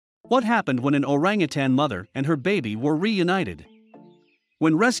What happened when an orangutan mother and her baby were reunited?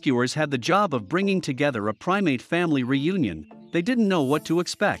 When rescuers had the job of bringing together a primate family reunion, they didn't know what to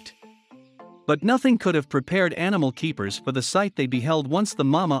expect. But nothing could have prepared animal keepers for the sight they beheld once the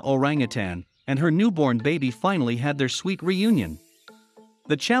mama orangutan and her newborn baby finally had their sweet reunion.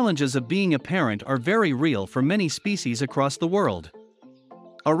 The challenges of being a parent are very real for many species across the world.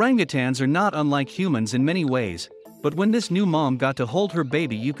 Orangutans are not unlike humans in many ways, but when this new mom got to hold her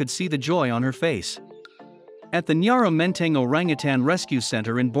baby, you could see the joy on her face. At the Nyaru Menteng Orangutan Rescue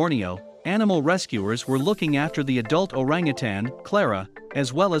Center in Borneo, animal rescuers were looking after the adult orangutan, Clara,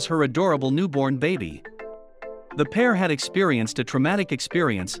 as well as her adorable newborn baby. The pair had experienced a traumatic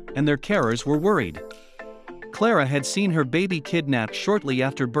experience, and their carers were worried. Clara had seen her baby kidnapped shortly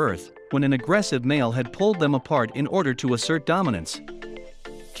after birth, when an aggressive male had pulled them apart in order to assert dominance.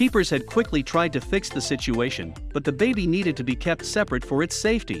 Keepers had quickly tried to fix the situation, but the baby needed to be kept separate for its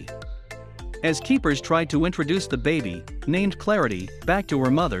safety. As keepers tried to introduce the baby, named Clarity, back to her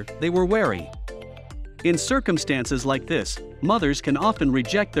mother, they were wary. In circumstances like this, mothers can often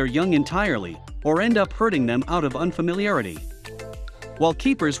reject their young entirely, or end up hurting them out of unfamiliarity. While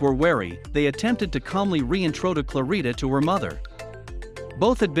keepers were wary, they attempted to calmly reintroduce Clarita to her mother.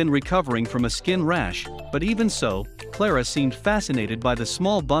 Both had been recovering from a skin rash, but even so, Clara seemed fascinated by the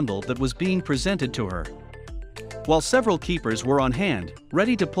small bundle that was being presented to her. While several keepers were on hand,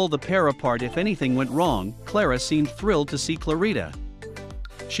 ready to pull the pair apart if anything went wrong, Clara seemed thrilled to see Clarita.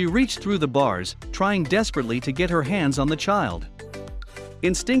 She reached through the bars, trying desperately to get her hands on the child.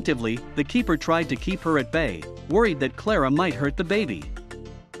 Instinctively, the keeper tried to keep her at bay, worried that Clara might hurt the baby.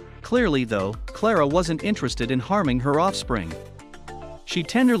 Clearly though, Clara wasn't interested in harming her offspring. She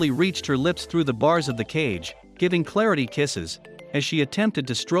tenderly reached her lips through the bars of the cage, giving Clarity kisses, as she attempted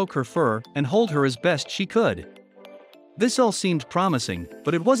to stroke her fur and hold her as best she could. This all seemed promising,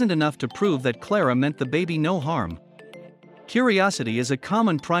 but it wasn't enough to prove that Clara meant the baby no harm. Curiosity is a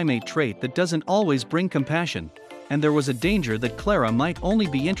common primate trait that doesn't always bring compassion, and there was a danger that Clara might only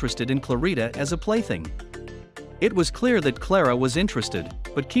be interested in Clarita as a plaything. It was clear that Clara was interested,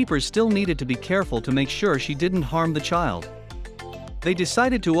 but keepers still needed to be careful to make sure she didn't harm the child. They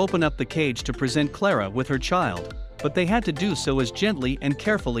decided to open up the cage to present Clara with her child, but they had to do so as gently and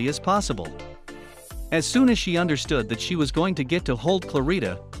carefully as possible. As soon as she understood that she was going to get to hold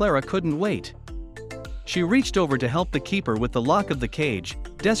Clarita, Clara couldn't wait. She reached over to help the keeper with the lock of the cage,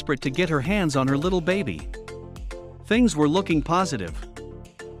 desperate to get her hands on her little baby. Things were looking positive.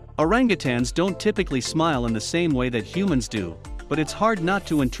 Orangutans don't typically smile in the same way that humans do, but it's hard not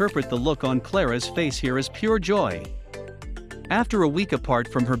to interpret the look on Clara's face here as pure joy. After a week apart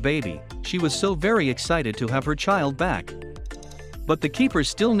from her baby, she was so very excited to have her child back. But the keepers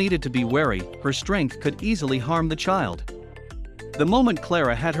still needed to be wary, her strength could easily harm the child. The moment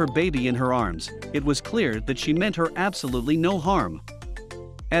Clara had her baby in her arms, it was clear that she meant her absolutely no harm.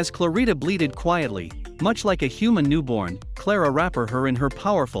 As Clarita bleated quietly, much like a human newborn, Clara wrapped her in her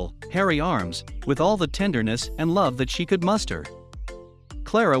powerful, hairy arms, with all the tenderness and love that she could muster.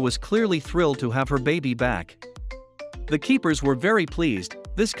 Clara was clearly thrilled to have her baby back. The keepers were very pleased.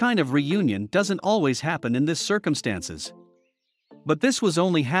 This kind of reunion doesn't always happen in this circumstances. But this was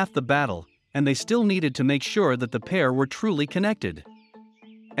only half the battle, and they still needed to make sure that the pair were truly connected.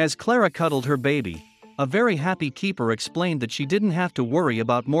 As Clara cuddled her baby, a very happy keeper explained that she didn't have to worry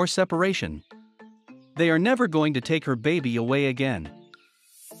about more separation. They are never going to take her baby away again.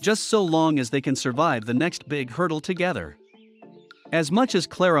 Just so long as they can survive the next big hurdle together. As much as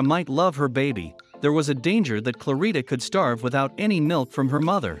Clara might love her baby, there was a danger that Clarita could starve without any milk from her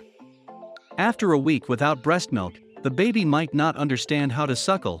mother. After a week without breast milk, the baby might not understand how to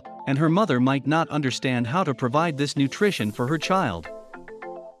suckle, and her mother might not understand how to provide this nutrition for her child.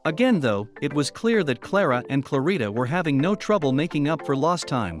 Again though, it was clear that Clara and Clarita were having no trouble making up for lost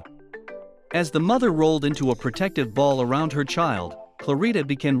time. As the mother rolled into a protective ball around her child, Clarita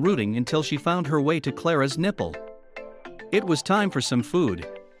began rooting until she found her way to Clara's nipple. It was time for some food.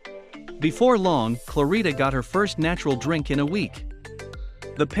 Before long, Clarita got her first natural drink in a week.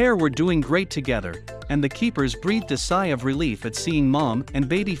 The pair were doing great together, and the keepers breathed a sigh of relief at seeing mom and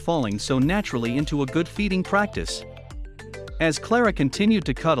baby falling so naturally into a good feeding practice. As Clara continued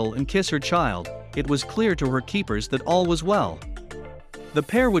to cuddle and kiss her child, it was clear to her keepers that all was well. The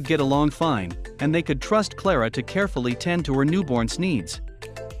pair would get along fine, and they could trust Clara to carefully tend to her newborn's needs.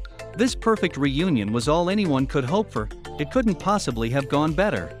 This perfect reunion was all anyone could hope for. It couldn't possibly have gone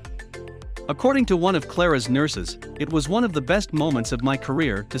better. According to one of Clara's nurses, it was one of the best moments of my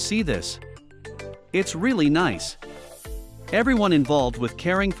career to see this. It's really nice. Everyone involved with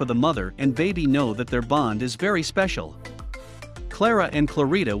caring for the mother and baby know that their bond is very special. Clara and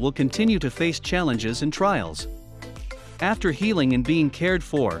Clarita will continue to face challenges and trials. After healing and being cared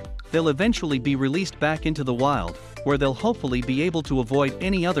for, they'll eventually be released back into the wild, where they'll hopefully be able to avoid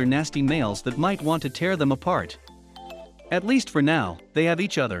any other nasty males that might want to tear them apart. At least for now, they have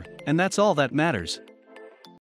each other, and that's all that matters.